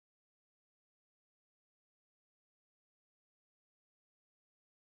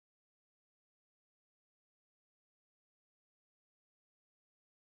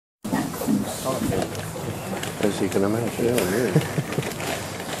As you can imagine. Yeah.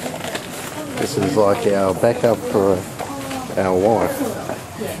 This is like our backup for our wife.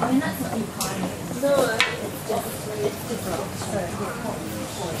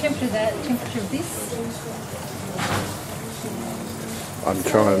 Temperature of this? I'm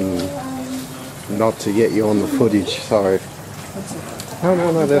trying not to get you on the footage, sorry.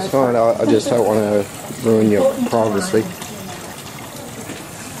 No, that's fine. I just don't want to ruin your privacy.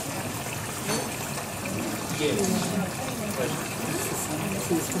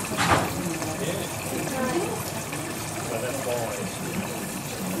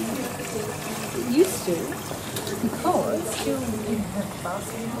 It used to, because still didn't have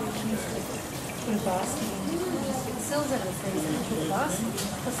basket. Put a basket in. It sells out of the freezer into a basket.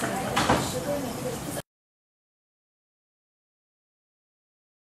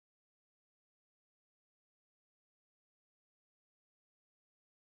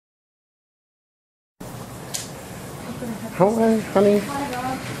 Hello, honey.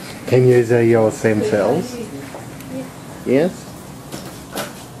 Can you see your stem cells? Yes?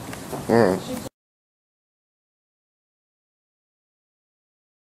 Alright.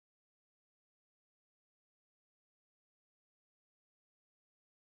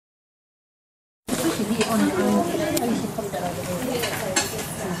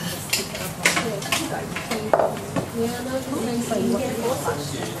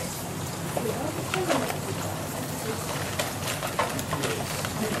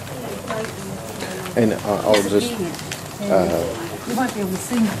 And I'll just... you won't be able to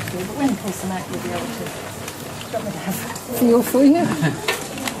see much there, but when you pull some out, you'll be able to... Do you want me to have feel for you?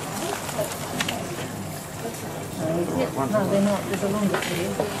 No, they're not. There's a longer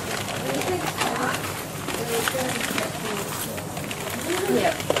tail.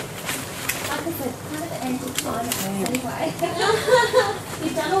 Yeah. Like I said, kind of the end of time anyway.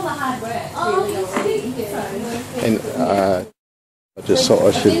 You've done all the hard work. And I just thought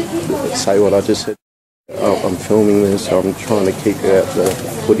I should say what I just said. Oh, I'm filming this, so I'm trying to keep out the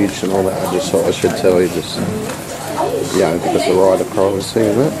footage and all that. I just thought I should tell you just, because the right of privacy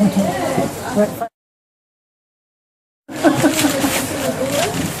and that.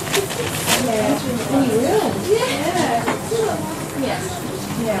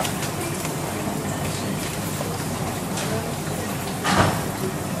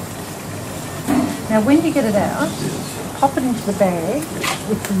 Now when you get it out, pop it into the bag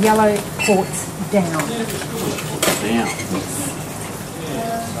with the yellow quartz down. Down?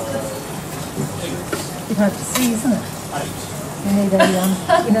 You have to see, isn't it? You need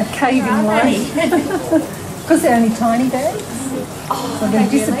a caving light. Because they're only tiny bags. So they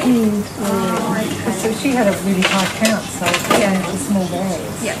disappeared. So she had a really high count, so she only had small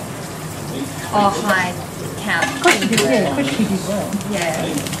bags. Yeah. Oh, high count. Because she did well. Yeah.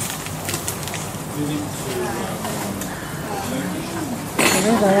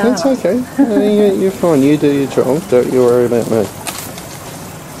 It's okay. You're fine. You do your job. Don't you worry about me.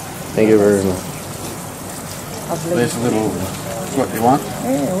 Thank you very much. There's a little... What do you want?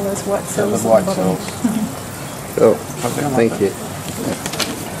 Yeah, all those white cells. The white cells. Oh, thank you.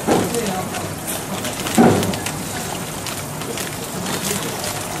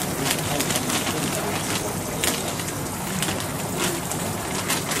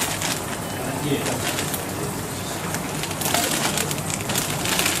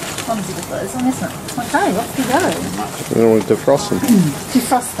 Clumsy with those on, isn't it? Okay, off you go. You want to defrost them?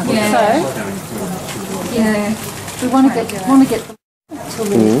 Defrost them. Yeah. So we want to get them till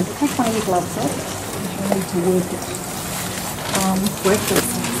take one of your gloves off. We need to work it. Work this.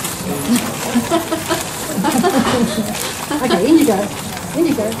 Okay, in you go. In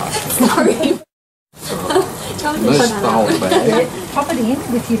you go. Sorry. This the whole bag. Yeah, pop it in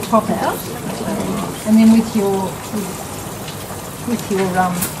with your top out, and then with your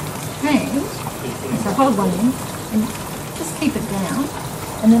hand. So hold one in and just keep it down,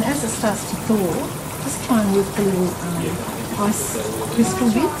 and then as it starts to thaw, just try and work the little ice crystal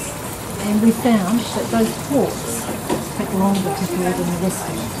bits. And we found that those quartz take longer to thaw than the rest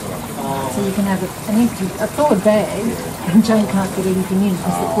of it. So you can have a thawed bag, and Jane can't get anything in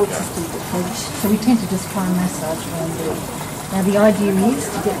because the quartz is still cold. So we tend to just try and massage around there. Now the idea is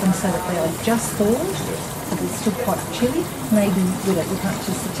to get them so that they are just thawed, but it's still quite chilly. Maybe we can't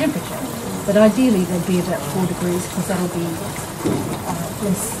choose the temperature, but ideally they'd be about 4 degrees because that'll be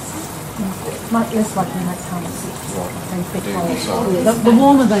less likely to make harm sick. The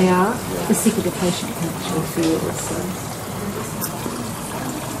warmer they are, the sicker the patient can actually feel. So.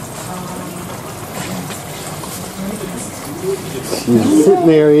 She's sitting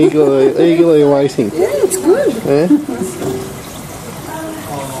there eagerly waiting. Yeah, it's good. Yeah?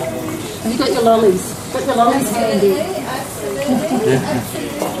 Have you got your your lollies. Got your lollies handy.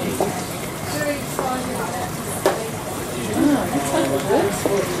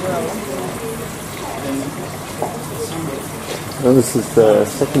 Well, this is the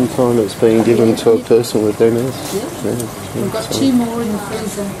second time it's been given to a person with MS. Yeah. We've got 2 more in the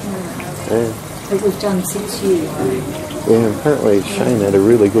freezer. Yeah. That we've done 6 years. Yeah, apparently Shane had a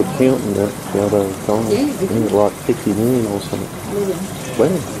really good count in that the other time. Yeah, like 50 million or something. Wow.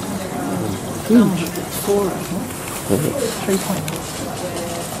 Huge. 4 of them. 3.4.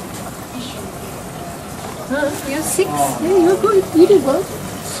 You're 6. Yeah, you're good. You did well.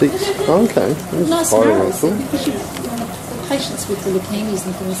 6? Okay. Nice quite marrows. cool. Because patients with the leukemias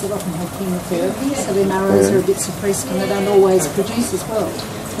and things that often have chemotherapy, so their marrows are a bit suppressed and they don't always produce as well.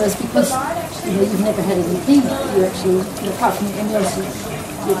 Whereas because you've never had a leukemia, you actually, apart from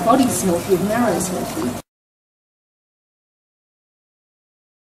your body's healthy, your marrow's healthy.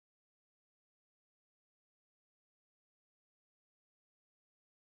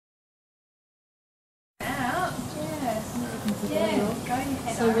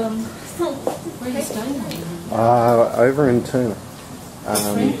 So, where are you staying? Over in Turner.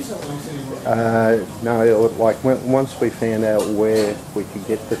 No, once we found out where we could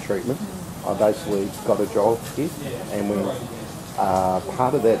get the treatment, I basically got a job here, and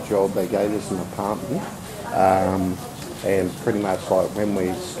part of that job they gave us an apartment, and pretty much like when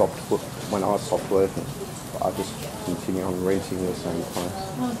I stopped working, I just continue on renting the same place.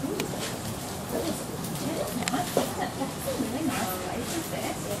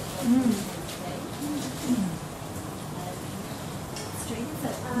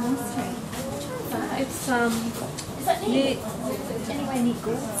 It's near anywhere near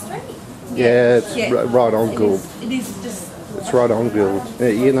Gould Street. Yeah, it's right on Gould. It is just. It's right on Gould.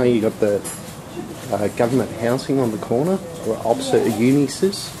 You know, you got the government housing on the corner, opposite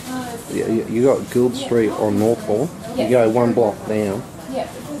Unisys. You got Gould Street on Northbourne. You go 1 block down,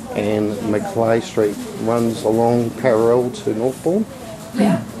 and Maclay Street runs along parallel to Northbourne,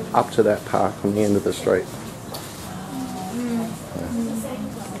 up to that park on the end of the street.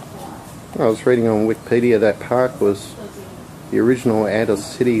 I was reading on Wikipedia that park was the original outer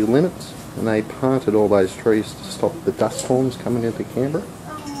city limits, and they planted all those trees to stop the dust storms coming into Canberra.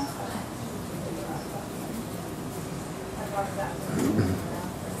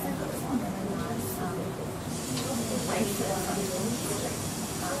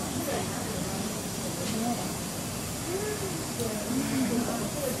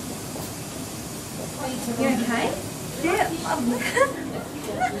 You okay? Yeah.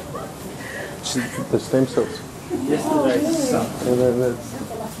 The stem cells. Yesterday, The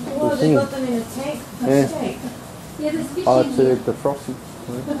thing. got them in a tank. Yeah. Yeah, It's the frosty.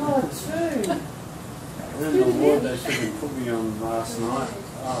 Oh, true. And the ward they should have put me on last night.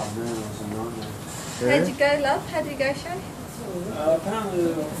 Oh man, it was a nightmare. How'd you go, love? How'd you go, Shay? Apparently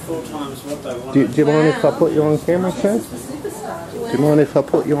they were 4 times what they wanted. Do you mind if I put you on camera, Shane? Do you mind if I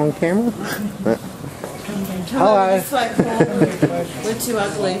put you on camera? Hello. We're too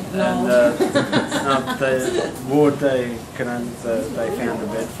ugly. And the ward they found a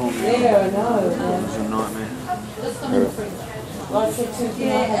bed for me. Yeah, I know. It was a nightmare. Well, I said to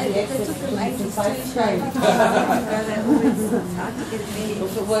him, I had the access to the safe train.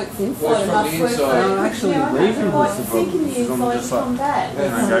 If it works inside enough work. Actually leaving was the problem. I'm just like, can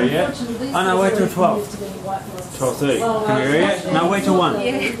I go yet? Oh no, wait till 12. 12:30. Can I go yet? No, wait till 1. 1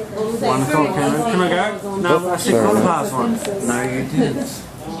 o'clock, can I go? No, I said 1:15. No, you didn't.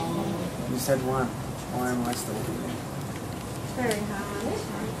 You said 1. Why am I still here? Very hard.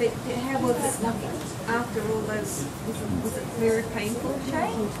 But how was it after all those? Was it very painful, Shay?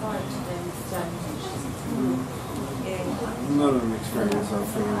 Yeah. Not an experience I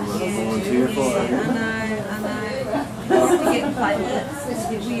feel like a volunteer for. I know. You get platelets.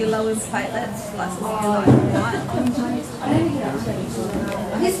 Were you low in platelets? Like white?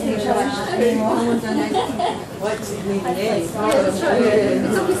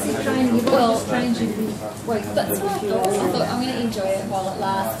 It's obviously training. Your body just trains you to be weak. That's what I thought. I thought I'm going to enjoy it while it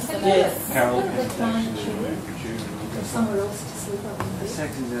lasts. Carol. Somewhere else to sleep up. Sex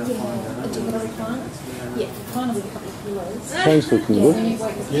is out Do you got a recliner? Yeah, recliner with a couple of pillows. Shane's looking good.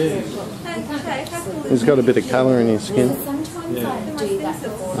 He's got a bit of colour in his skin. Sometimes I do that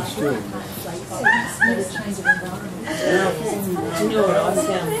before like I can't sleep. So It's never change of environment. Do you know what I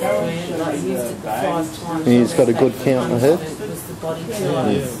found? Like, I used it 5 times. And he's got a good count ahead. It was the body too.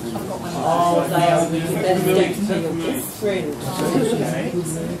 Oh, they are wicked. That is going to be your best friend.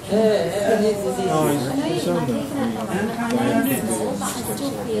 It is.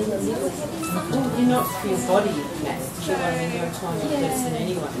 You're not for your body, that's true. I mean, you're a tiny person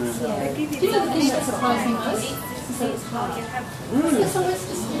anyway. Do you know the dish that surprised me most? So it's hard. So let's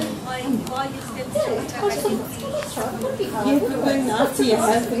just do it. Yeah, but when after you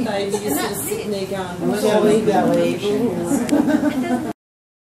have the baby, you're sort of sitting there going, shall we go evil?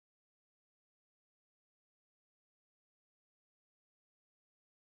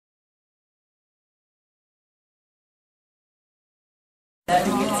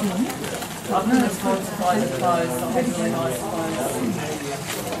 I've been sponsored by the clothes, I have really nice clothes.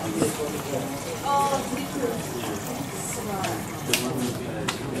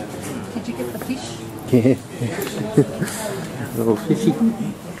 Did you get the fish? Yeah. Little fishy.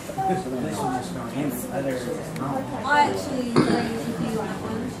 I actually used to be on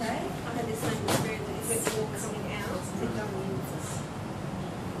one day. I had this same experience with the water coming out.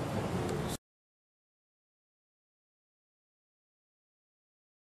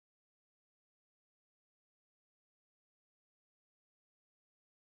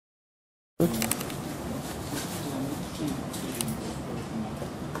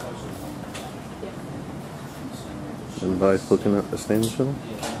 And both looking at the stem cell.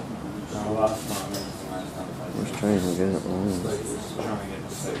 Let's try and get it on. That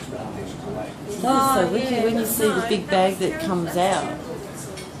is so wicked when you see the big bag that comes out.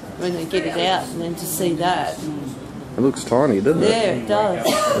 When they get it out and then to see that. It looks tiny, doesn't it? Yeah, it does.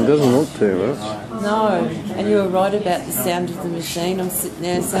 It doesn't look too much. No, and you were right about the sound of the machine. I'm sitting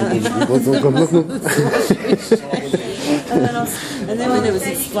there saying... and then when it was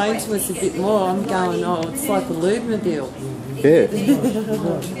explained to us a bit more, I'm going, oh, it's like a lube-mobile. Yeah.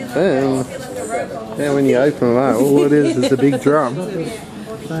 Yeah, when you open it up, all it is a big drum.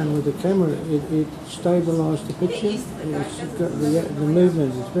 Same with the camera, it stabilised the picture. It's got the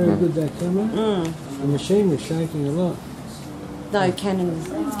movement. It's very good, that camera. The machine was shaking a lot. No, cameras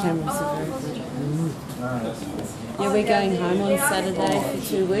are very good. Yeah, we're going home on Saturday for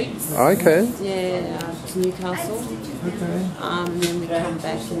 2 weeks. Okay. Yeah, to Newcastle. Okay. And then we come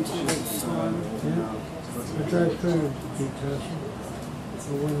back in 2 weeks' time. Yeah. I drove through Newcastle.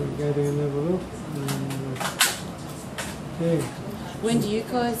 I wanted to go down and have a look. Yeah. When do you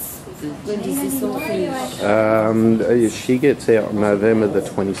guys, when does this all finish? She gets out on November the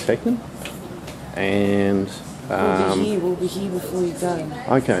 22nd. And we'll be here before you go.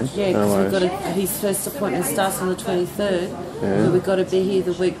 okay. Yeah, No because worries. his first appointment starts on the 23rd, Yeah. but we've got to be here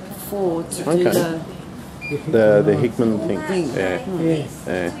the week before to do Okay. The Hickman thing. thing. Yeah. Yeah.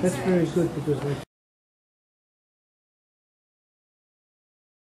 Yeah. That's very good because